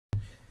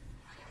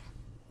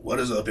What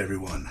is up,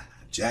 everyone?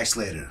 Jack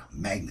Slater,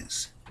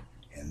 Magnus,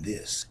 and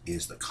this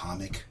is the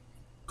Comic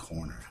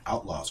Corner,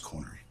 Outlaws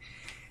Corner.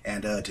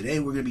 And today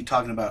we're going to be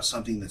talking about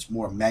something that's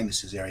more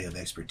Magnus's area of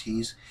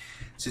expertise,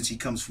 since he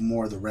comes from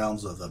more of the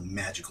realms of the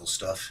magical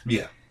stuff.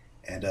 Yeah.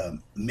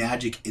 And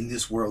magic in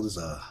this world is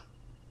a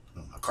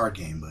card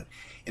game, but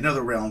in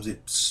other realms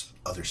it's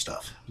other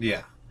stuff.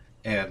 Yeah.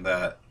 And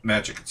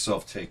magic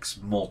itself takes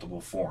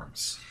multiple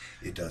forms.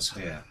 It does.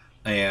 Yeah.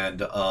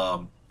 And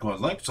what I'd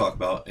like to talk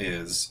about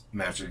is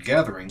Magic the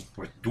Gathering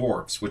with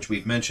dwarves, which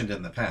we've mentioned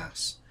in the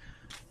past.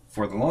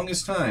 For the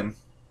longest time,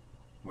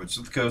 Wizards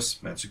of the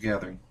Coast, Magic the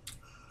Gathering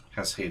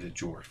has hated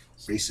dwarves.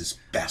 Racist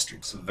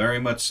bastards. Very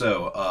much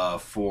so.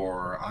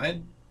 For,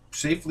 I'd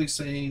safely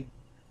say,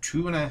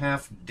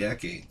 2.5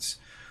 decades,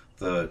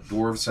 the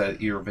dwarves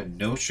had either been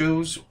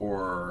no-shows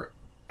or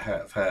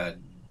have had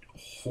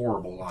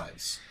horrible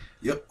lives.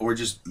 Yep, or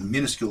just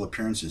minuscule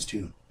appearances,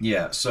 too.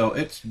 Yeah, so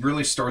it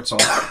really starts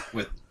off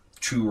with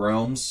two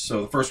realms.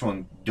 So the first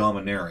one,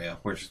 Dominaria,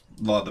 which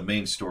a lot of the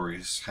main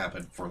stories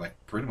happen for like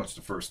pretty much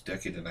the first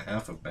decade and a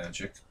half of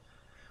Magic,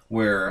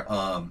 where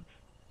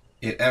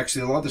it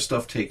actually, a lot of the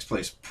stuff takes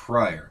place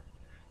prior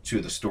to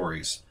the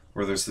stories,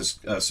 where there's this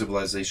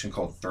civilization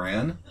called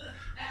Thran,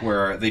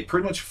 where they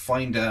pretty much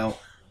find out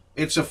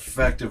it's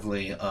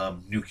effectively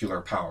nuclear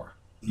power,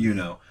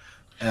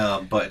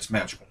 but it's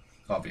magical,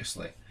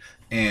 obviously.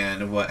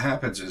 And what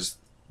happens is,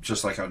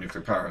 just like how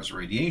nuclear power has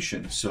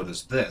radiation, so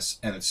does this,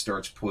 and it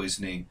starts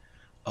poisoning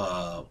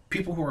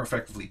people who are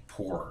effectively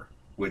poor,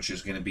 which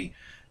is going to be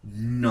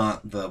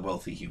not the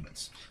wealthy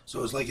humans.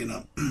 So it's like in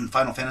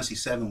Final Fantasy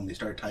VII when they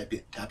start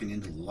tapping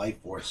into the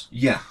life force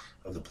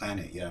of the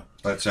planet, yeah.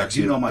 That's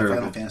actually my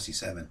Final Fantasy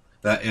VII.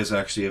 That is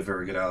actually a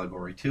very good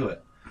allegory to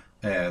it.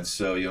 And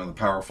so, the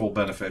powerful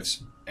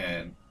benefits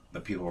and the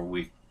people who are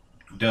weak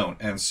don't.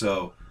 And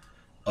so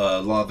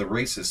a lot of the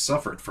races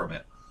suffered from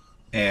it.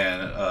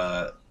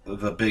 And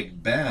the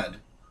big bad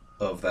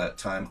of that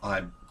time,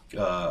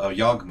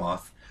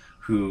 Yawgmoth,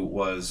 who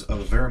was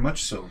very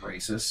much so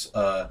racist.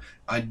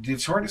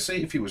 It's hard to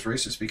say if he was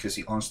racist because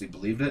he honestly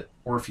believed it,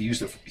 or if he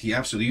used it. He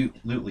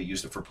absolutely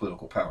used it for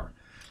political power.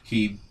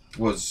 He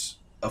was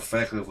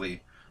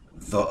effectively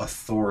the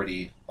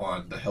authority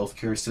on the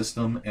healthcare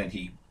system, and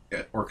he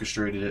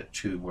orchestrated it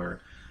to where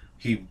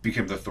he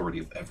became the authority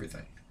of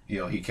everything.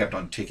 He kept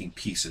on taking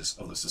pieces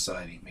of the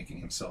society, making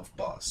himself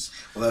boss.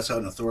 Well, that's how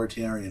an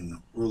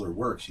authoritarian ruler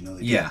works.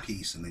 They take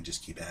peace and they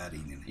just keep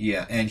adding.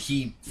 Yeah, and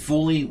he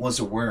fully was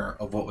aware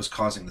of what was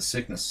causing the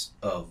sickness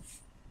of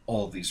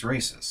all of these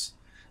races.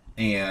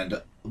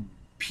 And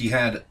he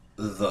had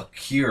the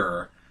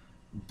cure,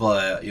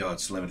 but,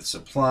 it's limited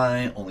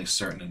supply, only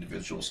certain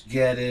individuals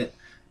get it,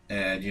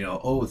 and,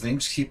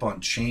 things keep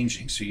on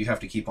changing, so you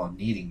have to keep on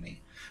needing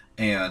me.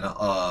 And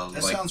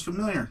that sounds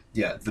familiar.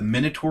 Yeah, the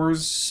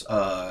Minotaurs,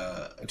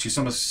 to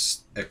some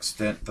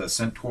extent, the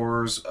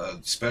Centaurs,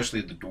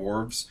 especially the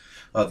Dwarves.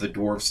 The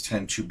Dwarves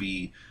tend to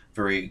be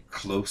very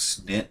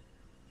close-knit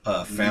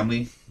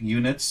family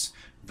units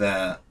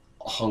that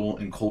huddle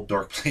in cold,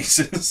 dark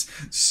places.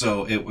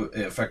 So it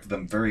affected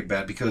them very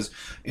bad because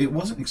it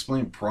wasn't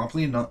explained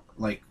properly. Not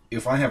like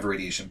if I have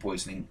radiation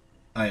poisoning,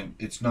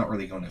 it's not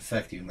really going to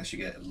affect you unless you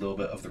get a little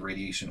bit of the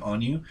radiation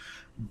on you.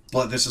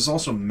 But this is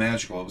also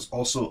magical. It was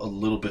also a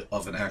little bit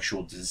of an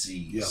actual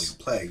disease. Yeah, like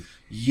a plague.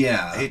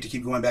 Yeah. I hate to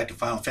keep going back to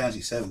Final Fantasy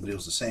VII, but it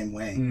was the same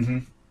way. Mm-hmm.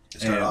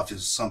 It started off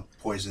as some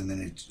poison,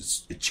 then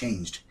it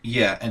changed.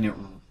 Yeah, and it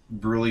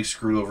really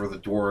screwed over the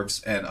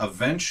dwarves. And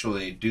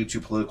eventually, due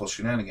to political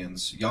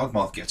shenanigans,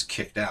 Yawgmoth gets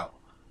kicked out.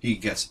 They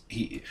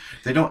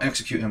don't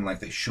execute him like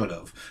they should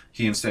have.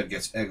 He instead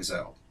gets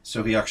exiled.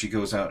 So he actually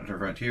goes out into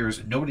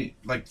frontiers. Nobody,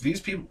 like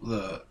these people,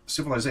 the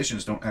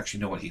civilizations don't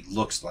actually know what he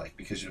looks like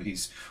because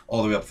he's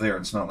all the way up there,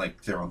 and it's not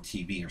like they're on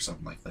TV or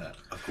something like that.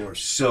 Of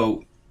course.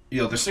 So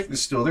the sickness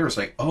is still there. It's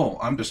like, oh,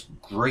 I'm just a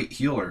great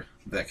healer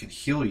that can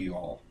heal you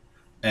all.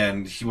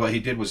 And what he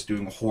did was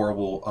doing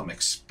horrible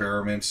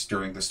experiments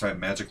during this time.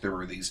 Magic, there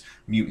were these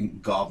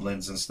mutant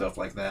goblins and stuff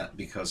like that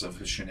because of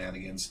his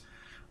shenanigans.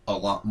 A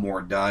lot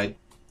more died,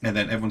 and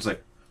then everyone's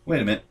like,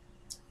 wait a minute,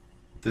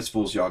 this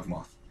fool's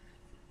Yawgmoth.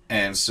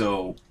 And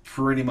so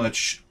pretty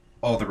much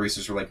all the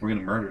races were like, we're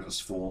going to murder this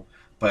fool.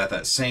 But at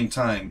that same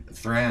time,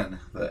 Thran,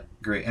 the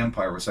great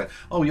empire, was like,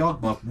 oh,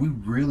 Yawgmoth, we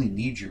really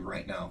need you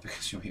right now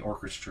because he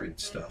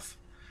orchestrated stuff.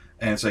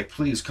 And it's like,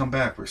 please come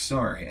back, we're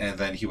sorry. And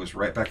then he was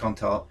right back on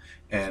top,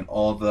 and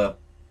all the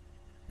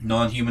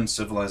non-human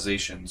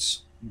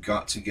civilizations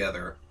got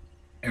together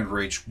and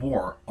waged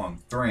war on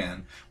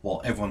Thran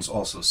while everyone's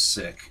also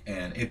sick.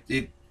 And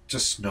it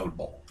just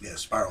snowballed. Yeah,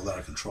 spiraled out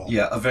of control.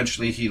 Yeah,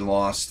 eventually he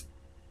lost,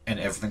 and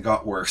everything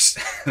got worse.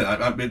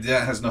 I mean,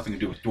 that has nothing to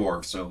do with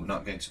dwarves, so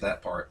not getting to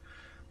that part.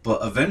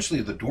 But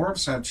eventually the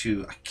dwarves had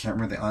to, I can't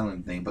remember the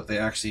island name, but they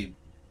actually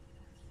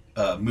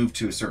moved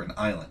to a certain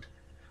island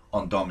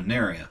on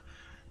Dominaria,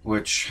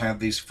 which had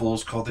these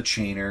fools called the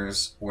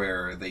Chainers,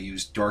 where they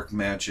used dark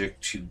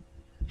magic to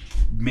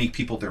make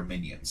people their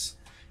minions.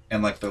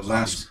 And like the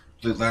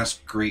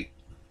last great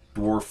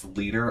dwarf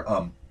leader,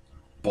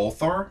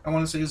 Bolthar, I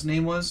want to say his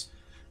name was,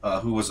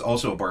 who was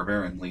also a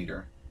barbarian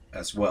leader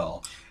as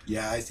well.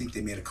 Yeah, I think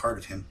they made a card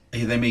of him.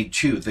 They made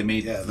two. They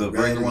made the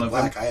regular one of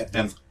black. him,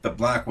 and the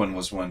black one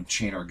was when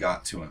Chainer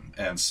got to him.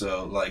 And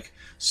so,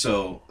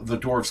 the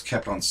dwarves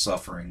kept on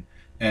suffering.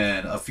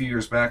 And a few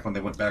years back, when they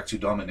went back to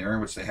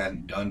Dominaria, which they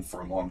hadn't done for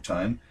a long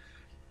time,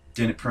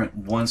 didn't print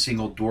one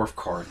single dwarf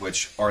card.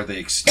 Which, are they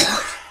extinct?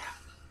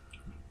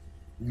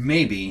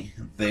 Maybe.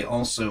 They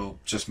also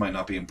just might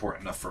not be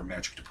important enough for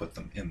Magic to put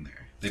them in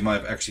there. They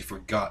might have actually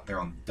forgot they're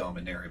on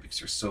Dominaria because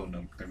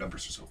their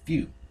numbers are so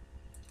few.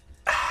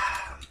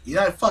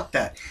 Yeah, fuck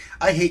that.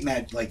 I hate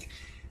Magic. Like,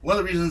 one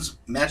of the reasons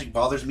Magic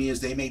bothers me is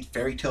they made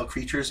fairy tale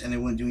creatures and they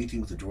wouldn't do anything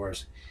with the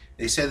dwarves.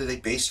 They said that they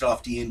based it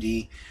off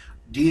D&D.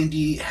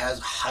 D&D has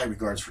high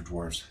regards for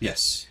dwarves.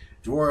 Yes.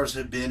 Dwarves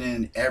have been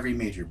in every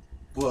major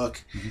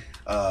book.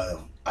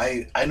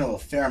 I know a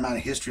fair amount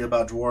of history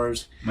about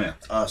dwarves. Yeah.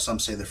 Some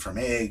say they're from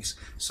eggs.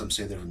 Some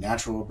say they're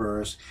natural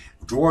births.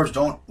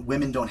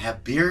 Women don't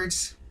have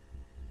beards.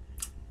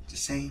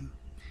 Just saying.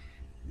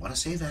 Want to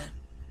say that.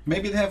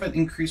 Maybe they have an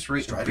increased rate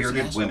of Strider's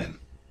bearded an asshole. women,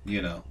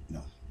 you know.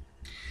 No.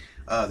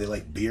 They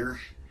like beer.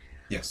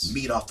 Yes.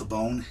 Meat off the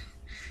bone.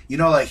 You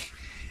know, like,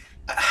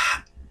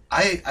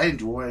 I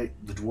enjoy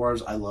the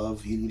dwarves. I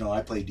love,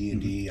 I play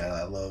D&D.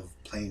 I love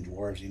playing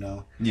dwarves,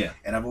 Yeah.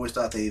 And I've always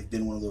thought they've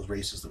been one of those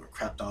races that were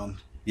crapped on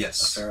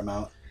Yes. a fair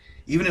amount.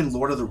 Even in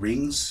Lord of the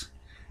Rings,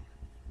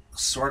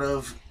 sort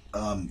of.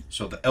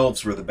 So the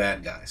elves were the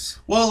bad guys.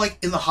 Well, like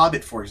in The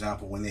Hobbit, for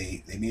example, when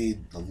they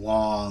made the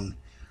long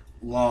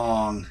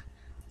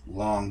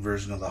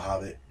version of The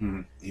Hobbit.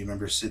 Mm-hmm. You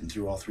remember sitting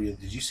through all three?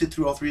 Did you sit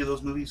through all three of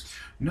those movies?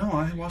 No,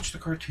 I watched the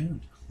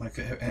cartoon, like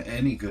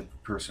any good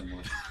person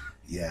would.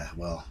 Yeah,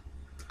 well,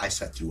 I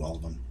sat through all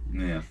of them.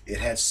 Yeah. It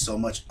had so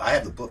much. I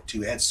have the book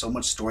too. It had so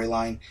much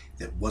storyline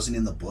that wasn't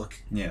in the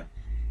book. Yeah.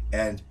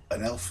 And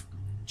an elf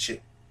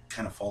chick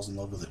kind of falls in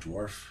love with a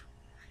dwarf.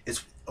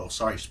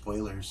 Sorry,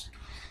 spoilers.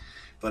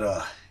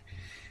 But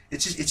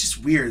it's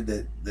just weird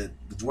that the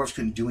dwarves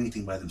couldn't do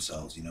anything by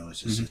themselves.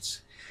 It's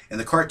just and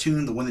the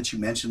cartoon, the one that you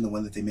mentioned, the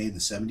one that they made in the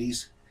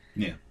 70s.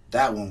 Yeah.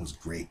 That one was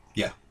great.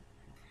 Yeah.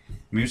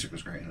 Music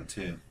was great in it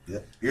too.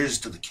 Yep. Here's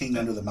to the king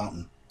under the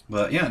mountain.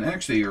 But yeah, and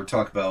actually you were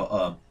talking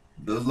about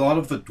a lot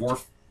of the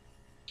dwarf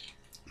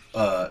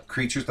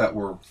creatures that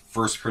were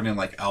first printed,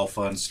 like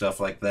Alpha and stuff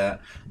like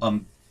that.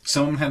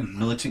 Some of them had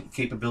militant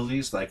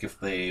capabilities, like if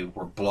they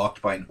were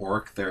blocked by an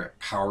orc, their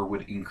power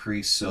would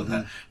increase so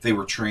that they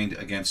were trained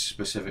against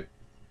specific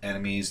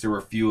enemies. There were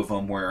a few of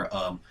them where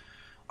I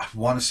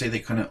want to say they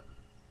couldn't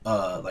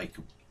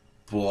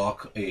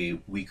block a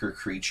weaker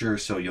creature,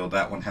 so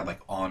that one had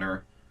like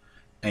honor,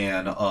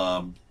 and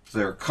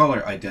their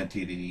color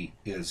identity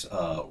is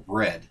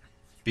red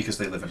because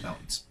they live in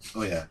mountains.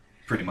 Oh yeah,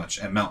 pretty much,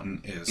 and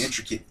mountain is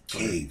intricate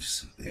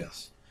caves.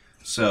 Yes.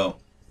 So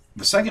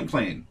the second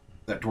plane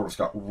that dwarves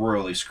got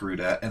royally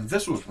screwed at, and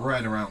this was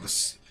right around the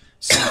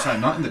same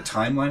time, not in the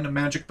timeline of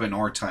Magic, but in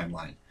our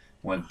timeline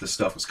when the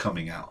stuff was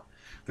coming out.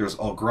 There was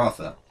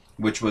Algrotha,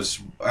 which was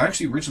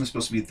actually originally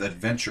supposed to be the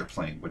adventure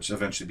plane, which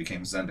eventually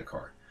became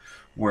Zendikar.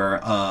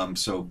 Where,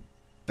 so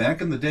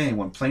back in the day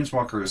when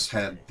planeswalkers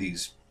had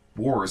these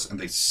wars and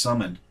they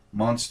summoned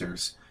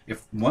monsters,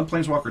 if one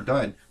planeswalker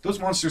died, those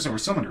monsters that were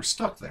summoned are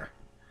stuck there.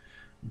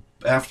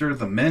 After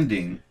the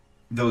mending,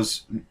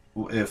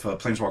 if a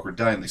planeswalker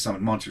died and they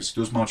summoned monsters,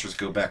 those monsters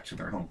go back to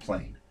their home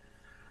plane.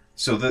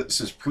 So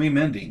this is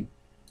pre-mending.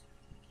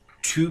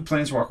 Two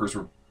planeswalkers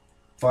were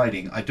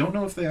fighting. I don't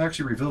know if they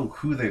actually revealed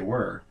who they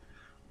were,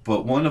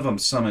 but one of them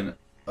summoned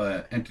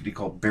an entity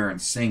called Baron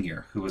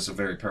Sengir, who was a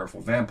very powerful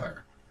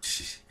vampire.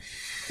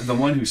 The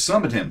one who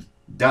summoned him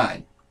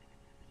died.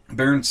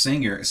 Baron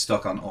Sengir is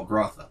stuck on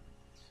Algrotha.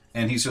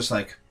 And he's just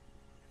like,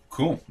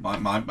 cool,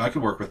 I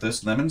could work with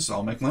this. Lemons,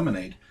 I'll make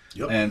lemonade.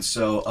 Yep. And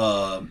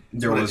so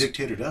there was a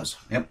dictator does.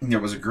 Yep, there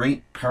was a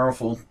great,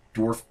 powerful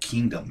dwarf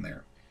kingdom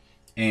there.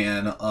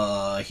 And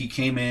he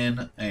came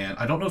in, and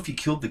I don't know if he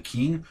killed the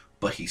king,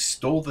 but he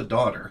stole the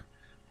daughter,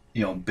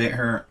 bit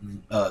her,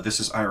 this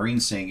is Irene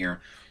Sengir,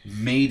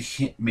 made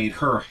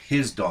her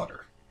his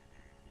daughter.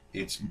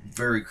 It's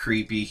very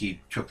creepy. He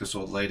took this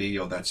old lady,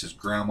 that's his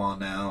grandma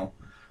now.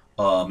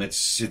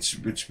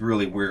 It's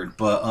really weird,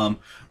 but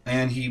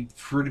and he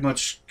pretty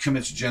much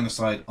commits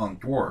genocide on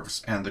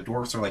dwarves, and the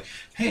dwarves are like,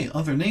 hey,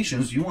 other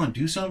nations, you want to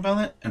do something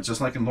about it? And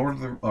just like in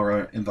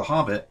in the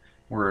Hobbit,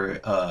 where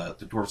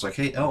the dwarves are like,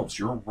 hey, elves,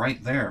 you're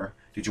right there.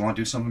 Did you want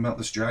to do something about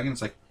this dragon?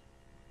 It's like,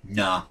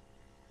 nah.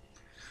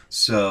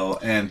 So,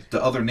 and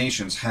the other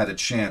nations had a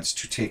chance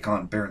to take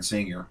on Baron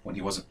Sengir when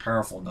he wasn't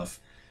powerful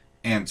enough,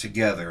 and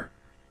together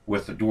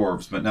with the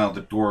dwarves. But now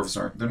the dwarves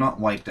they're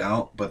not wiped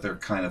out, but they're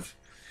kind of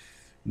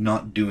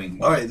not doing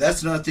well. All right,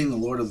 that's another thing. The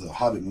Lord of the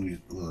Lord of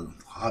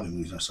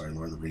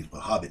the Rings, but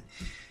Hobbit,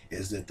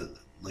 is that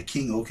the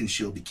King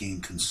Oakenshield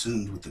became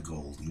consumed with the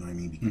gold. You know what I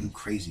mean? Became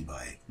crazy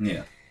by it.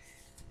 Yeah.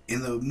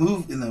 In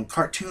the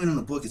cartoon and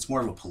the book, it's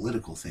more of a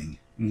political thing.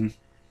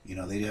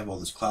 Mm-hmm. They have all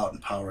this clout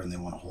and power, and they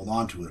want to hold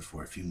on to it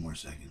for a few more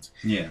seconds.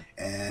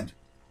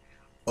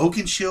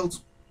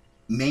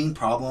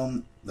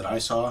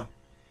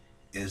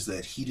 is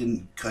that he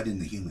didn't cut in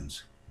the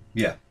humans.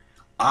 Yeah.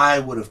 I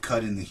would have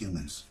cut in the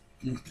humans.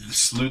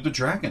 Slew the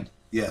dragon.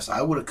 Yes,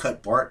 I would have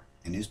cut Bart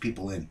and his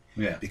people in.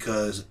 Yeah.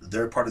 Because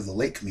they're part of the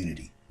lake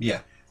community.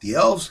 Yeah. The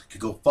elves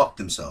could go fuck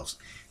themselves.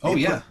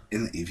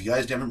 If you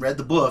guys haven't read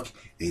the book,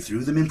 they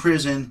threw them in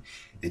prison.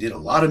 They did a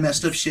lot of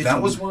messed up shit.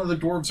 That was one of the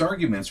dwarves'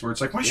 arguments, where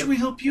it's like, why should we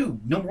help you?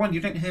 Number one, you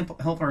didn't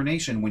help our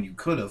nation when you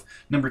could have.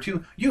 Number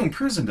two, you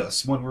imprisoned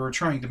us when we were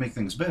trying to make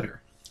things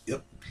better.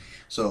 Yep.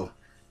 So,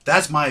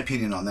 that's my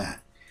opinion on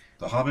that.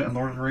 The Hobbit and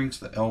Lord of the Rings,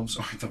 the elves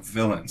are the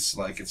villains.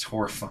 Like, it's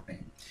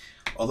horrifying.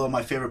 Although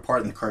my favorite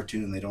part in the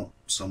cartoon, and they don't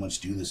so much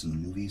do this in the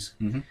movies,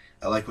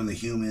 I like when the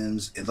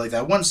humans, it's like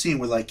that one scene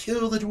where like,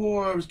 kill the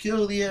dwarves,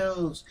 kill the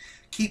elves,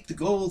 keep the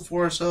gold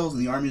for ourselves,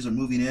 and the armies are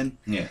moving in.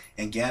 Yeah.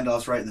 And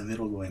Gandalf's right in the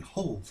middle going,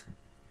 hold,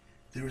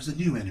 there is a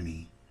new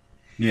enemy.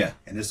 Yeah.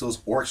 And it's those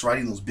orcs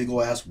riding those big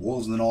old ass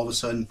wolves, and then all of a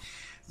sudden...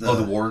 the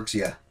wargs,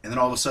 yeah. And then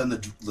all of a sudden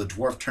the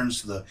dwarf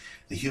turns to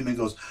the human and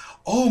goes,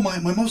 oh, my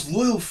most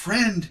loyal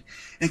friend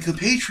and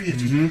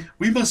compatriot,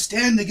 we must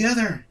stand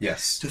together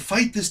to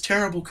fight this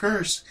terrible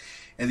curse.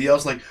 And the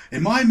elf's like,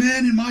 and my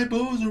men and my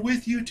bows are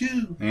with you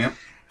too. Yep.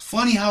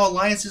 Funny how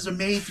alliances are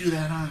made through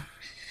that, huh?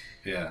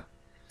 Yeah.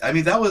 I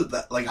mean, that was,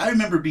 like, I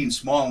remember being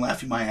small and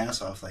laughing my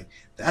ass off. Like,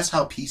 that's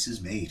how peace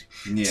is made.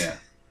 Yeah.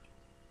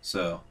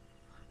 So,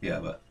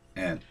 yeah,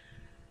 and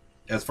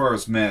as far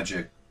as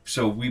magic,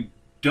 so we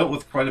dealt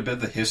with quite a bit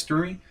of the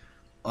history.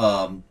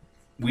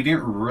 We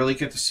didn't really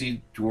get to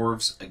see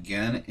dwarves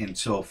again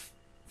until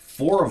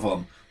 4 of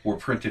them were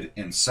printed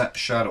in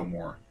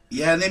Shadowmoor.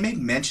 Yeah, and they made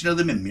mention of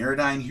them in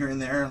Mirrodin here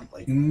and there.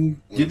 Like,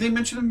 did they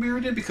mention in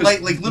Mirrodin?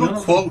 Because like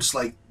little quotes,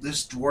 like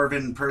this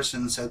dwarven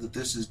person said that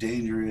this is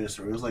dangerous,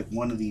 or it was like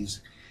one of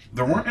these.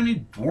 There weren't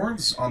any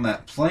dwarves on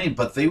that plane,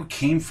 but they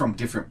came from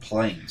different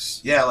planes.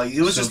 Yeah, like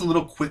it was just a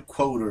little quick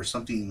quote or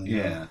something.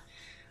 Yeah.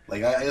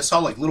 Like I saw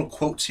like little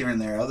quotes here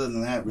and there. Other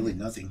than that, really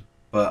nothing.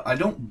 But I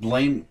don't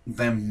blame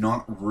them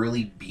not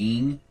really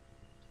being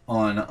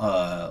on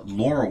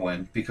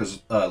Lorwyn, because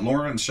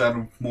Lorwyn and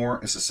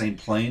Shadowmoor is the same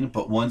plane,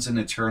 but one's in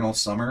Eternal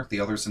Summer, the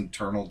other's in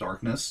Eternal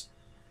Darkness.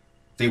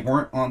 They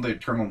weren't on the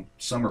Eternal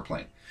Summer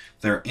plane.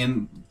 They're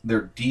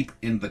deep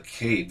in the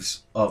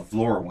caves of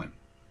Lorwyn.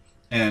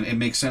 And it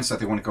makes sense that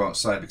they want to go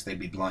outside because they'd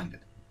be blinded.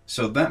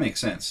 So that makes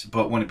sense.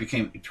 But when it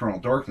became Eternal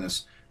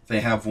Darkness,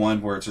 they have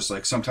one where it's just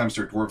like sometimes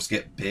their dwarves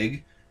get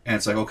big, and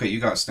it's like, okay, you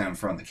gotta stand in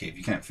front of the cave.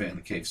 You can't fit in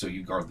the cave, so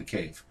you guard the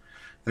cave.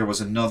 There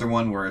was another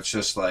one where it's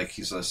just like,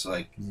 he's just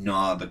like,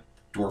 nah, the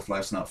dwarf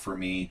life's not for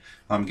me.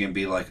 I'm gonna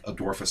be like a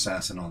dwarf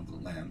assassin on the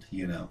land,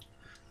 you know.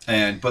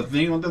 But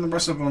then the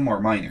rest of them are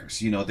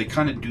miners. You know, they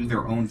kind of do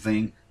their own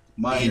thing.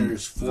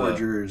 Miners,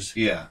 forgers.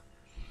 Yeah.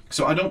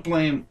 So I don't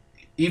blame,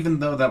 even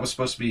though that was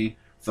supposed to be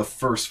the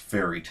first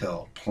fairy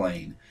tale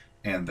plane,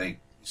 and they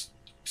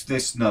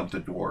snubbed the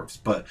dwarves,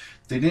 but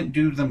they didn't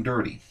do them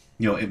dirty.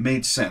 You know, it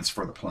made sense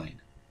for the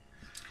plane.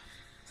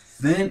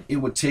 Then it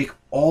would take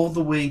all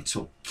the way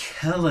to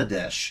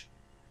Kaladesh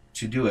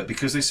to do it,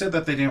 because they said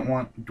that they didn't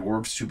want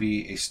dwarves to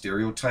be a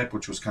stereotype,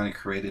 which was kind of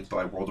created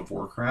by World of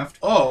Warcraft.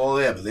 Oh,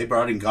 yeah, but they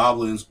brought in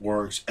goblins,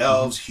 orcs,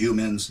 elves,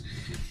 humans.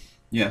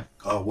 Yeah.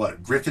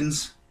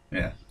 Griffins?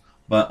 Yeah.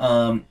 But,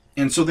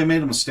 and so they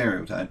made them a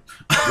stereotype.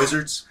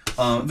 Wizards?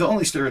 The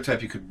only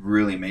stereotype you could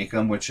really make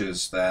them, which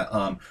is that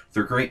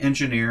they're great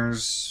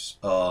engineers,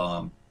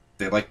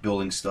 they like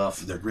building stuff.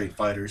 They're great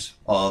fighters.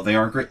 They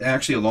are great.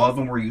 Actually, a lot of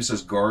them were used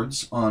as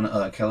guards on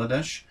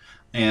Kaladesh,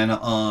 and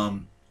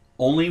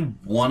only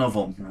one of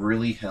them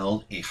really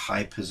held a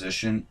high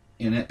position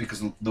in it,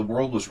 because the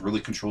world was really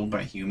controlled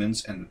by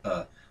humans and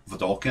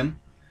Vidalcan.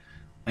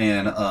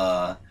 And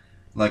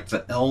like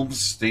the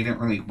elves, they didn't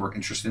really were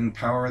interested in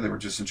power. They were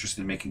just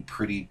interested in making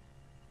pretty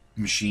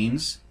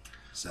machines.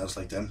 Sounds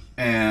like them.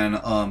 And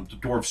the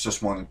dwarves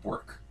just wanted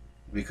work,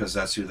 because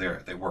that's who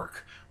they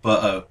work.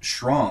 But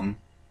Shram,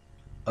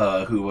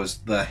 who was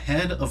the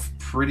head of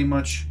pretty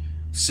much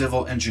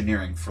civil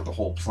engineering for the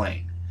whole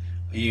plane.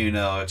 You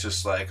know, it's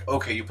just like,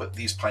 okay, you put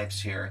these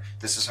pipes here,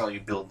 this is how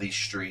you build these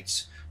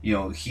streets. You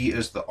know, he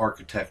is the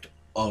architect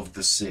of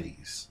the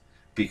cities,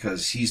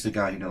 because he's the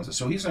guy who knows it.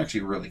 So he's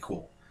actually really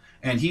cool.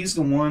 And he's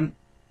the one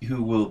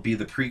who will be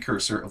the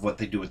precursor of what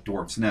they do with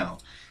dwarves now.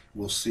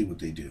 We'll see what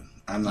they do.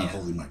 I'm not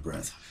holding my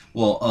breath.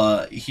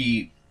 Well,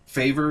 he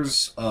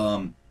favors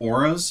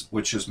auras,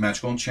 which is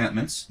magical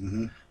enchantments,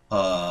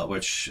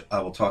 which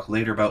I will talk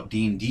later about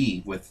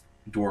D&D with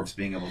dwarves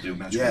being able to do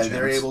magical enchantments. Yeah,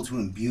 they're able to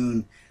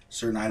imbue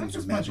certain items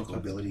with magical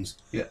abilities.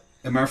 Yeah.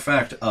 As a matter of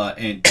fact,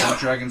 in Dark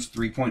Dragons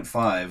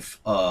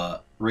 3.5,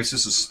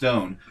 Races of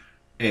Stone,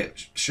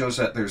 it shows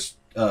that there's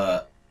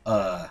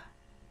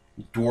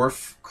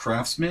dwarf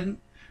craftsmen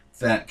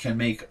that can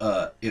make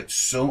it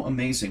so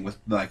amazing with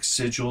like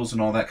sigils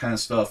and all that kind of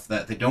stuff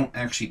that they don't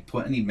actually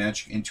put any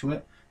magic into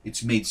it.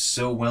 It's made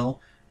so well,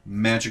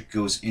 magic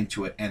goes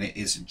into it and it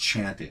is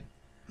enchanted.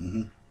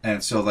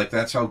 And so like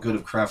that's how good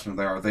of craftsmen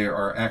they are. They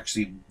are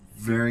actually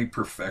very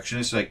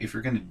perfectionist. Like if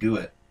you're going to do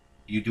it,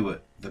 you do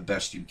it the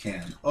best you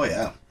can. Oh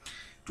yeah.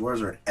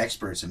 Dwarves are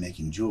experts in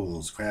making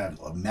jewels, craft,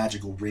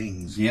 magical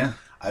rings. Yeah.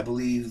 I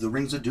believe the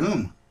Rings of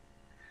Doom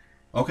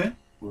Okay.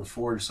 were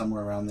forged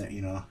somewhere around there,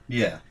 you know.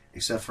 Yeah.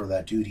 Except for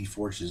that dude, he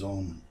forged his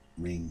own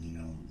ring, you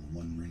know, the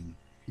one ring.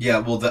 Yeah,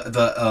 well,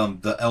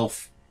 the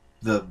elf,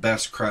 the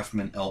best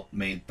craftsman elf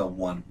made the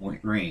one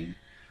ring,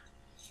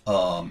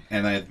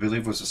 and I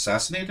believe was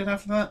assassinated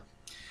after that.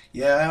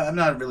 Yeah, I'm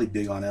not really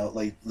big on it.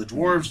 Like the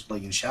dwarves,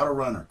 like in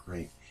Shadowrun, are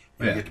great.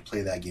 You Yeah. get to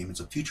play that game. It's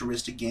a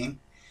futuristic game.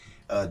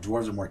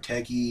 Dwarves are more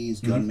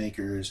techies, gun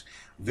makers.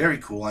 Very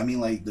cool. I mean,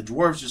 like the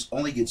dwarves just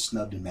only get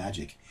snubbed in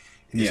Magic.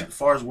 Yeah. As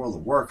far as World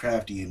of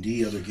Warcraft,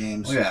 D&D, other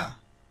games. Oh, yeah.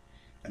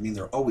 I mean,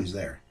 they're always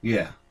there.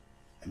 Yeah.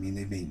 I mean,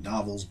 they've made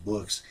novels,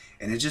 books,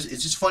 and it's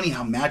just funny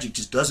how Magic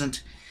just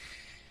doesn't.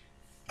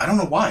 I don't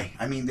know why.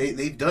 I mean,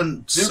 they've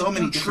done so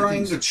many different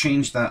trying things. to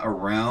change that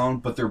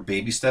around, but they're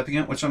baby stepping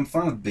it, which I'm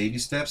fine with baby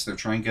steps. They're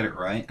trying to get it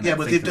right. And Yeah, I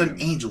but think they've they're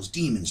done angels,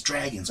 demons,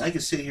 dragons. I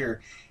could sit here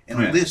and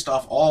Yeah. list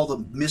off all the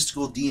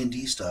mystical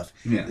D&D stuff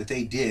Yeah. that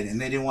they did, and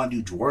they didn't want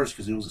to do dwarves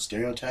because it was a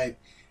stereotype.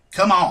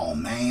 Come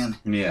on, man.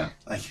 Yeah.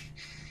 Like,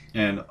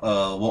 And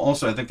well,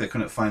 also I think they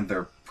couldn't find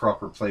their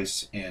proper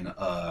place in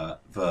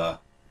the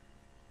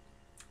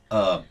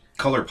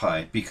color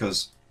pie,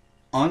 because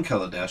on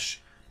Kaladesh,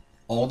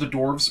 all the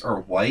dwarves are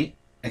white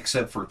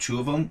except for 2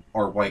 of them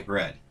are white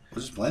red.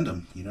 we'll just blend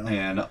them, you know.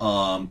 And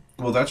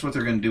well, that's what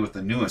they're going to do with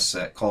the newest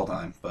set,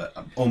 Kaldheim, but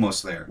I'm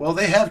almost there. Well,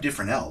 they have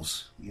different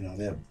elves. You know,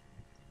 they have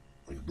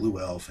like a blue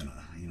elf and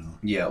a, you know.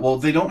 Yeah, well,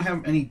 they don't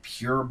have any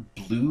pure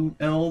blue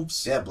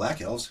elves. They have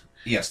black elves.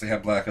 Yes, they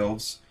have black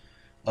elves.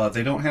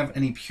 They don't have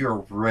any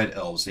pure red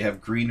elves. They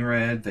have green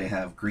red. They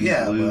have green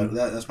blue. Yeah,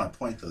 but that's my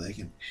point, though. They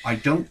can. I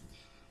don't.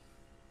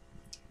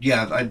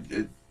 Yeah,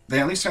 they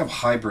at least have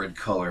hybrid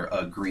color,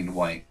 green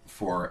white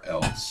for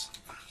elves,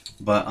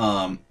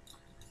 but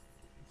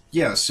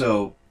yeah.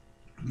 So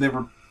they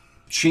were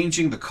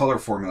changing the color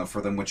formula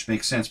for them, which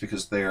makes sense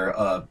because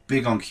they're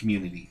big on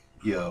community,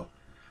 you know,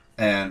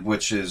 and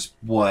which is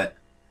what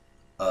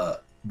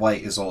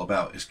white is all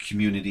about, is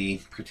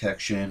community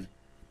protection.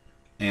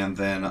 And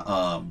then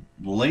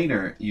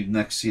later, you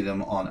next see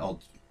them on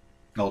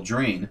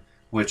Eldraine,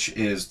 which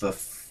is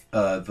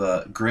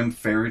the Grim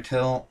Fairy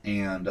Tale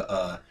and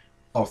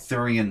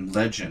Arthurian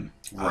Legend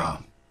run.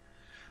 Wow.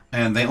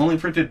 And they only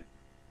printed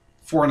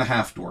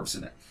 4.5 dwarves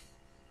in it.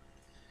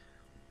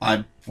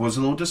 I was a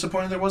little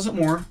disappointed there wasn't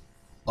more.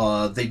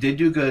 They did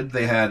do good.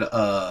 They had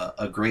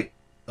a great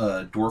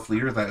dwarf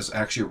leader that is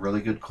actually a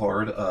really good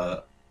card,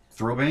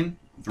 Throbrand.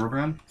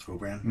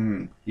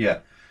 Yeah.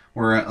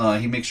 Where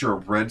he makes your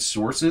red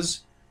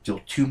sources deal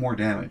 2 more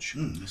damage.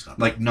 That's not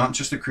Like, not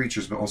just the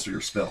creatures, but also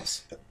your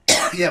spells.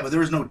 Yeah, but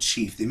there was no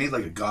chief. They made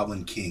like a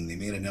goblin king. They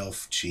made an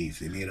elf chief.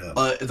 They made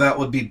a. That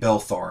would be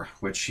Belthar,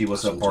 which he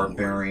was a Soldier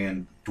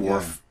barbarian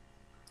dwarf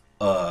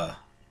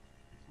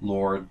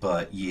lord,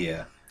 but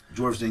yeah.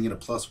 Dwarves didn't get a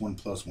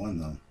 +1/+1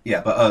 though. Yeah,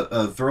 but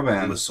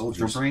Throbrand, He was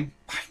soldiers. Throbrand,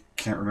 I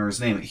can't remember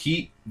his name.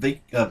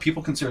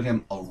 People consider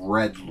him a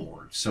red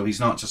lord, so he's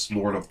not just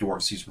Lord of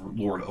Dwarves, he's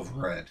Lord of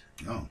Red.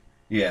 Oh.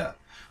 Yeah.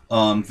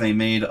 They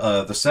made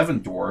the 7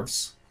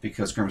 dwarves,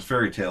 because Grimm's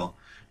Fairy Tale,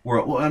 where,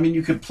 well, I mean,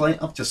 you could play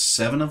up to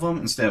 7 of them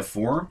instead of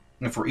 4,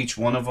 and for each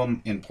one of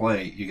them in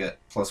play, you get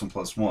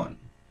 +1/+1.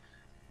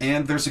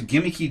 And there's a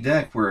gimmicky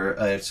deck where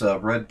it's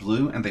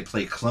red-blue, and they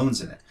play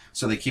clones in it.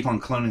 So they keep on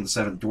cloning the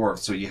 7 dwarves,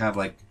 so you have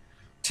like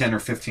 10 or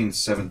 15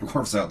 7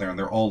 dwarves out there, and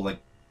they're all like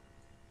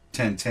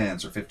 10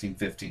 10s or 15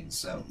 15s,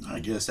 so... I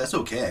guess that's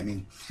okay. I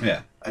mean,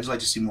 Yeah. I just like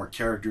to see more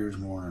characters,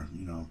 more,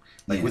 you know,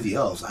 like Yeah. with the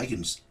elves. I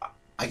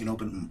can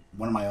open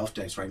one of my elf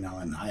decks right now,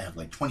 and I have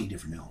like 20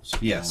 different elves.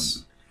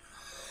 Yes.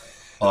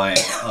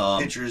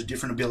 Pictures,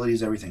 different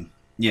abilities, everything.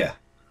 Yeah.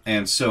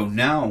 And so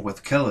now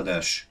with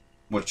Kaladesh,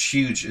 what's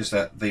huge is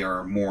that they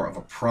are more of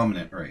a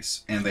prominent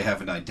race, and they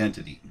have an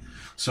identity.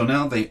 So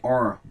now they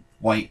are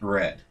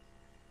white-red.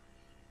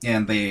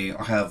 And they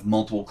have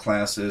multiple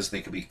classes.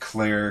 They could be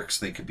clerics,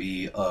 they could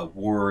be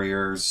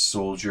warriors,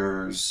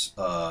 soldiers,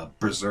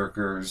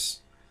 berserkers.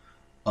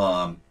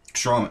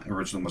 Strom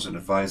originally was an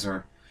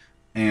advisor.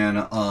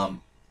 And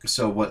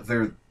so what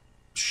their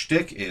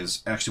shtick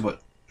is, actually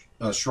what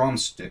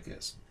Strom's shtick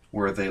is,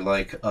 where they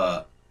like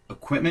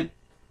equipment,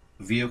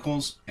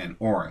 vehicles, and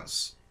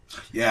auras.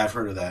 Yeah, I've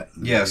heard of that.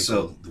 Yeah,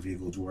 so... The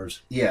vehicle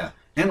dwarves. Yeah,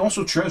 and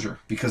also treasure,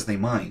 because they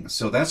mine.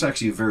 So that's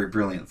actually a very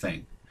brilliant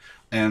thing.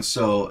 And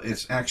so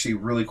it's actually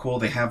really cool.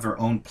 They have their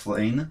own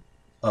plane,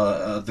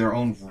 their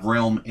own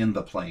realm in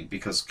the plane,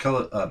 because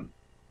the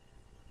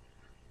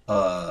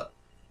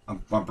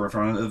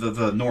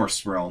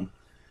Norse realm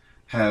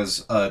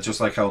has, just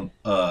like how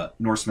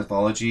Norse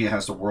mythology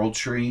has the world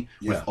tree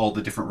with all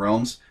the different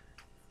realms,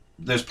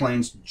 there's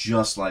planes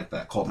just like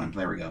that, Kaldheim,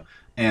 there we go.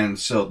 And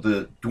so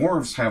the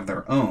dwarves have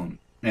their own,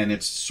 and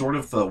it's sort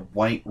of the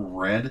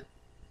white-red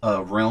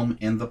realm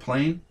in the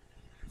plane.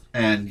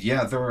 And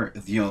yeah,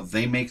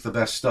 they make the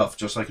best stuff,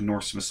 just like in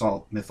Norse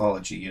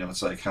mythology. You know,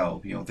 it's like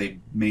how, they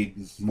made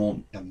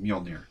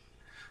Mjolnir.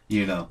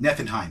 You know,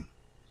 Niflheim.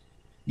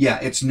 Yeah,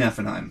 it's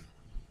Niflheim.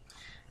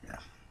 Yeah.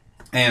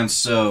 And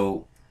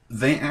so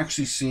they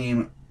actually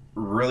seem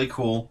really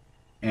cool,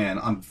 and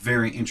I'm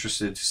very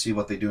interested to see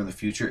what they do in the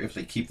future if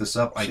they keep this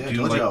up. I told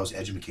you I was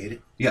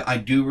educated. Yeah, I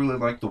do really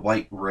like the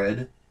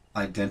white-red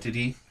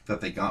identity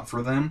that they got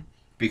for them,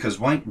 because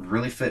white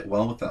really fit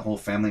well with that whole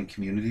family and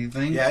community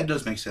thing. Yeah, it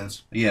does make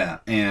sense. Yeah,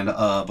 and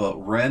but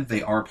red,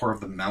 they are part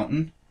of the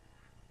mountain,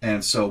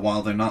 and so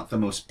while they're not the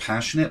most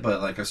passionate,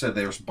 but like I said,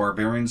 there's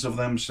barbarians of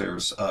them, so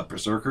there's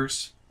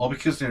berserkers. All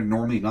because they're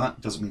normally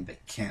not doesn't mean they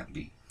can't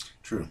be.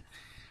 True.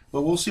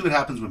 But we'll see what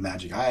happens with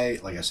Magic.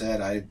 Like I said,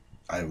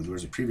 there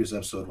was a previous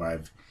episode where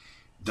I've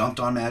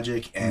dumped on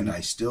Magic, and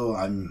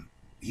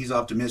he's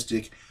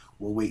optimistic.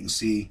 We'll wait and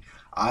see.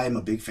 I'm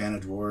a big fan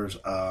of dwarves.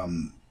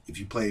 If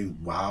you play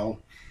WoW,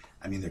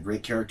 I mean, they're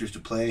great characters to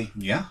play.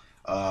 Yeah.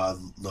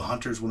 The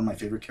Hunter's one of my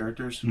favorite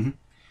characters. Mm-hmm.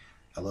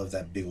 I love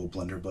that big old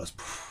blunderbuss.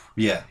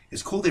 Yeah.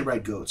 It's cool they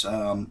ride goats.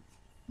 The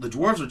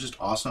dwarves are just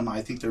awesome.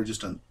 I think they're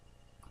just an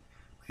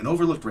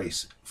overlooked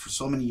race for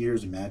so many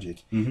years in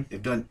Magic. Mm-hmm.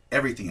 They've done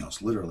everything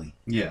else, literally.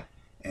 Yeah.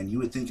 And you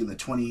would think in the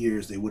 20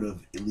 years they would have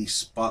at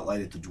least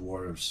spotlighted the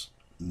dwarves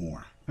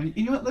more.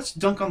 You know what? Let's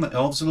dunk on the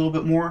elves a little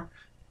bit more.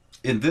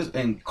 In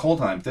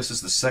Coldheim, this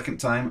is the second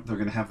time they're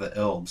going to have the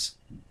elves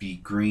be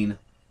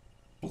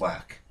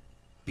green-black.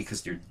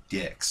 Because they're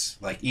dicks.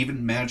 Like,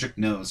 even Magic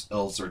knows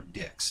elves are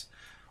dicks.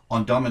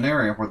 On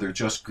Dominaria, where they're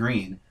just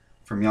green,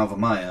 from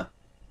Yavimaya,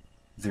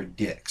 they're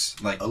dicks.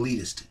 Like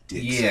elitist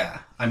dicks. Yeah.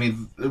 I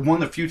mean,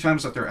 one of the few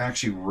times that they're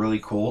actually really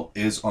cool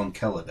is on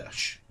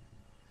Kaladesh.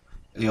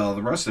 You know,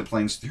 the rest of the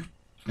planes,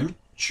 they're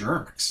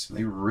jerks.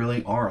 They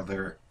really are.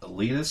 They're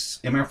elitists.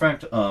 As a matter of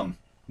fact,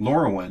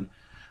 Lorwyn,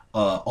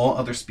 all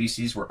other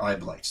species were eye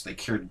blights. They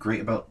cared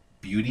great about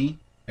beauty.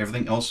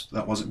 Everything else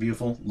that wasn't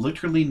beautiful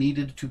literally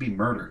needed to be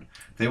murdered.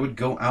 They would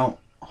go out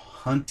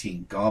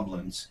hunting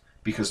goblins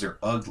because they're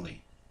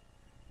ugly.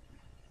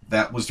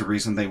 That was the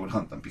reason they would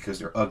hunt them, because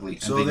they're ugly.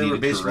 And so they were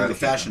basically the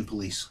fashion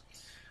police.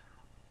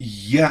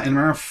 Yeah, and as a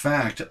matter of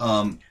fact,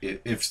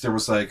 if there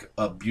was like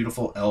a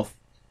beautiful elf,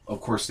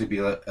 of course they'd be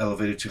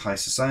elevated to high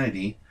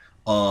society.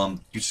 You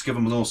just give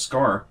them a little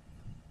scar.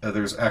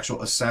 There's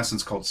actual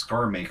assassins called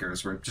scar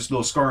makers, where just a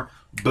little scar,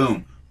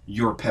 boom,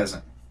 you're a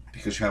peasant.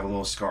 Because you have a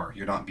little scar.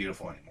 You're not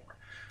beautiful anymore.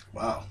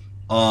 Wow.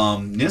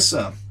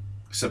 Nissa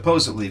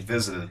supposedly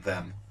visited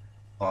them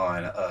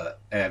on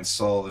and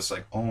saw this,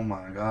 like, oh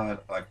my god,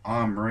 like,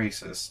 I'm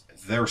racist.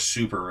 They're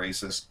super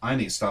racist. I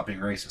need to stop being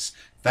racist.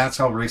 That's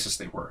how racist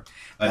they were.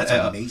 That's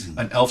amazing.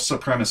 An elf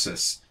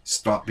supremacist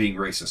stopped being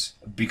racist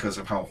because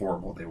of how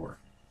horrible they were.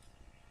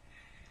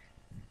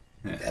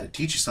 Yeah. That'll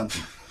teach you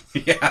something.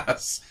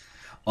 Yes.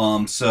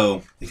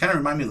 So they kind of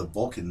remind me of the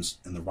Vulcans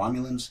and the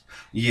Romulans.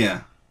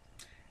 Yeah.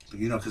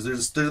 You know, because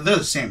they're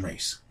the same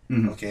race.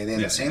 Mm-hmm. Okay, they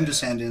have the same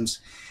descendants.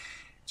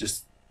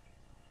 Just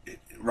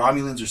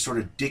Romulans are sort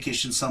of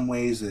dickish in some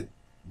ways that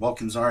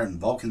Vulcans are, and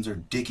Vulcans are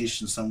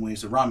dickish in some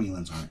ways that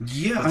Romulans aren't.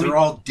 Yeah, but they're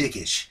all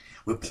dickish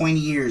with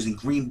pointy ears and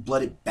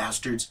green-blooded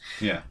bastards.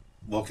 Yeah,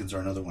 Vulcans are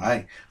another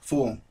one.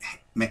 Full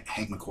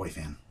Hank McCoy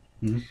fan.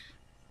 Mm-hmm.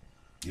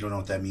 You don't know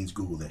what that means?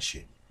 Google that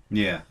shit.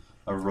 Yeah,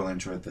 I really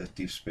enjoyed the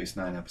Deep Space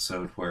Nine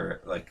episode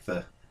where like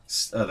the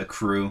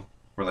crew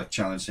were like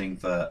challenging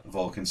the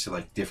Vulcans to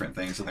like different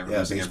things, and they were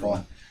losing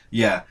everyone.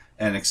 Yeah,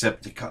 and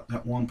except they got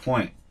at one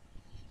point,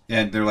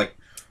 and they're like,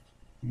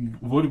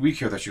 "What do we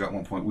care that you got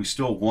 1 point? We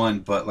still won."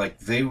 But like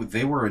they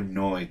were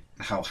annoyed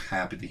how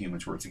happy the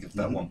humans were to get to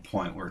that 1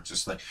 point, where it's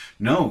just like,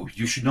 "No,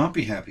 you should not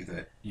be happy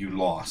that you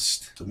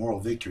lost." It's a moral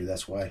victory.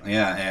 That's why.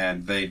 Yeah,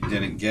 and they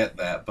didn't get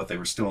that, but they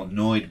were still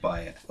annoyed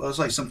by it. Well, it's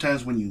like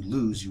sometimes when you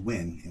lose, you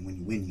win, and when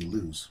you win, you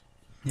lose.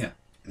 Yeah,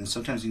 and then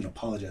sometimes you can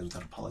apologize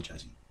without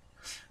apologizing.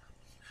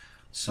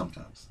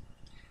 Sometimes.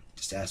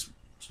 Just ask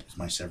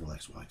my several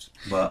ex-wives.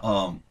 But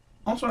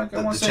also, I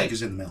want to say, check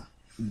is in the mail.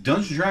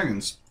 Dungeons &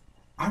 Dragons,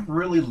 I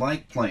really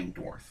like playing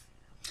Dwarf.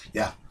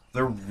 Yeah.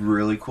 They're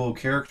really cool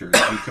characters.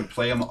 You can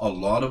play them a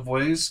lot of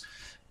ways,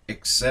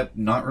 except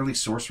not really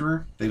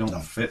Sorcerer. They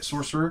don't fit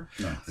Sorcerer.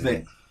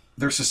 No,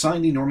 their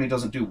society normally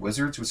doesn't do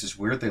wizards, which is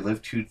weird. They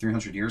live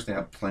 200-300 years. They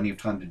have plenty of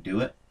time to do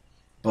it.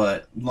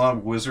 But a lot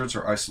of wizards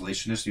are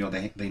isolationists. You know,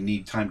 they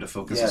need time to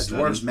focus. Yeah,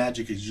 dwarves'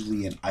 magic is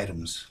usually in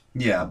items.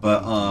 Yeah,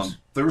 but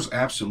there's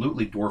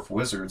absolutely dwarf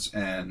wizards,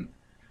 and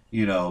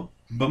you know,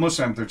 but most of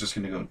the time they're just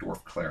going to go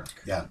dwarf cleric.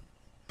 Yeah,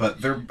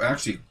 but they're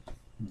actually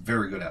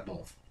very good at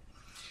both.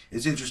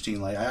 It's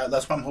interesting. Like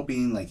that's why I'm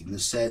hoping, like in the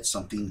set,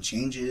 something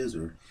changes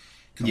or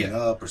coming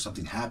up, or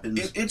something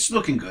happens. It's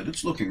looking good.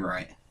 It's looking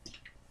right.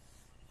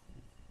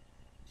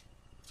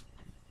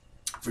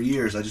 For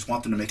years, I just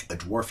want them to make a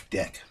dwarf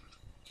deck.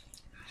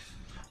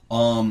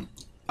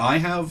 I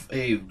have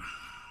a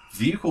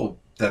vehicle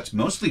that's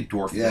mostly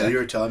dwarf. Yeah, you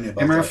were telling me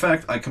about that. As a matter of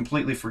fact, I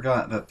completely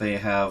forgot that they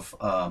have.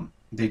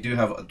 They do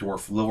have a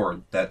dwarf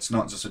lord. That's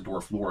not just a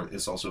dwarf lord;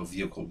 it's also a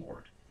vehicle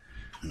lord.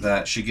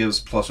 That she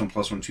gives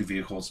 +1/+1 to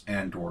vehicles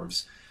and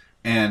dwarves,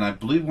 and I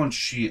believe when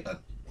she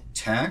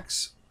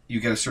attacks,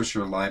 you get to search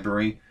your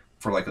library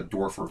for like a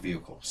dwarf or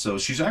vehicle. So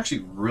she's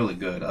actually really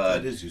good.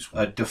 That is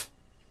useful.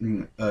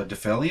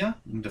 Defilia,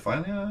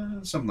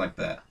 something like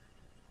that.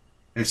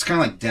 It's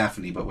kind of like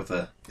Daphne, but with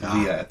a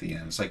Leah at the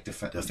end. It's like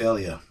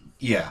Dephalia.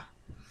 Yeah.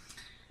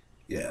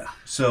 Yeah.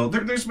 So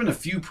there's been a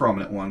few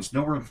prominent ones,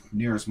 nowhere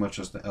near as much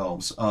as the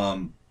elves.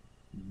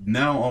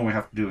 Now all we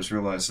have to do is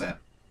realize that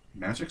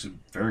magic's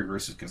very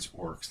racist against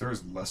orcs.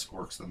 There's less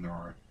orcs than there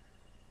are.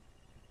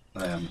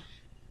 Yeah.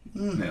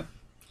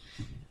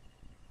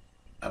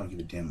 I don't give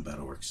a damn about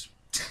orcs.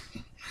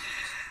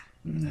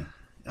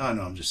 Oh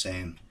no, I'm just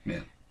saying.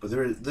 Yeah. But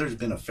there's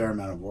been a fair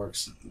amount of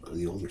orcs in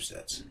the older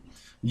sets.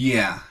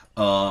 Yeah.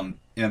 And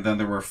then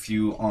there were a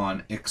few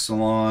on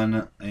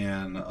Ixalan,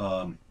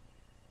 and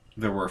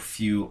there were a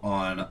few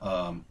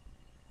on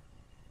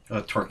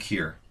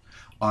Tarkir.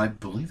 I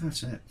believe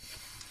that's it.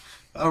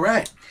 All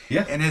right.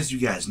 Yeah. And as you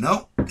guys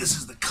know, this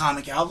is the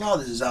Comic Outlaw.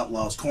 This is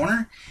Outlaws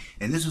Corner.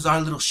 And this was our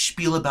little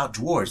spiel about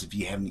dwarves. If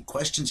you have any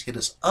questions, hit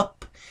us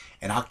up.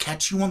 And I'll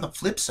catch you on the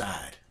flip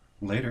side.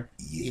 Later.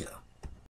 Yeah.